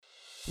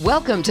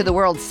Welcome to the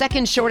world's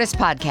second shortest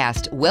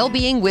podcast,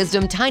 Wellbeing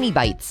Wisdom Tiny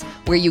Bites,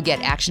 where you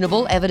get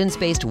actionable,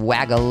 evidence-based,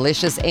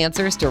 wagalicious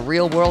answers to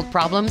real-world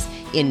problems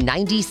in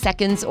 90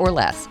 seconds or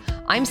less.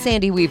 I'm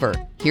Sandy Weaver.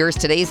 Here's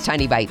today's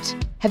Tiny Bite.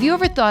 Have you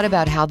ever thought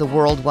about how the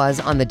world was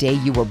on the day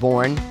you were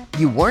born?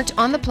 You weren't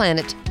on the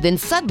planet, then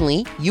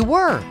suddenly you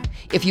were.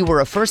 If you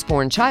were a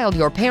firstborn child,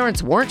 your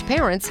parents weren't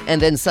parents,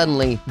 and then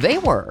suddenly they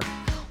were.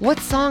 What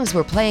songs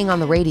were playing on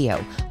the radio?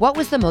 What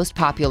was the most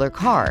popular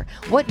car?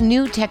 What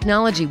new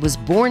technology was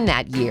born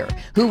that year?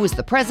 Who was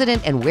the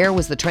president and where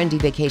was the trendy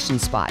vacation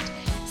spot?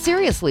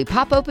 Seriously,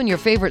 pop open your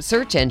favorite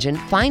search engine,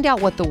 find out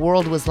what the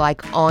world was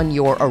like on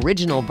your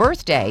original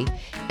birthday,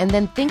 and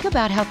then think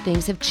about how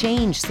things have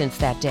changed since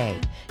that day.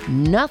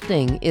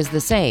 Nothing is the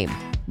same.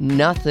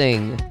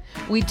 Nothing.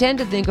 We tend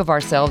to think of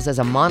ourselves as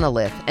a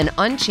monolith, an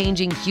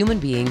unchanging human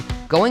being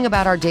going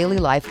about our daily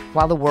life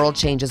while the world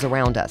changes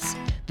around us.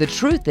 The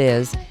truth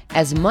is,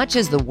 as much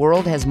as the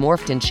world has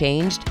morphed and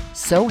changed,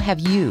 so have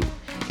you.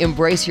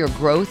 Embrace your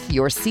growth,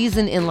 your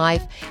season in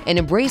life, and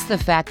embrace the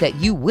fact that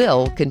you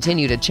will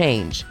continue to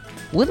change.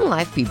 Wouldn't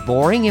life be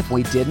boring if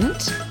we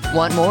didn't?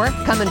 Want more?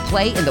 Come and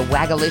play in the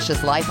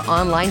Wagalicious Life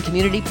online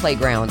community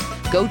playground.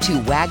 Go to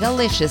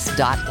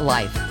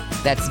wagalicious.life.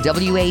 That's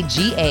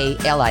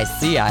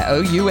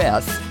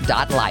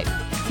WAGALICIOUS.life.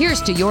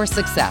 Here's to your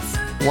success,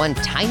 one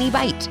tiny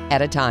bite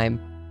at a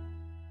time.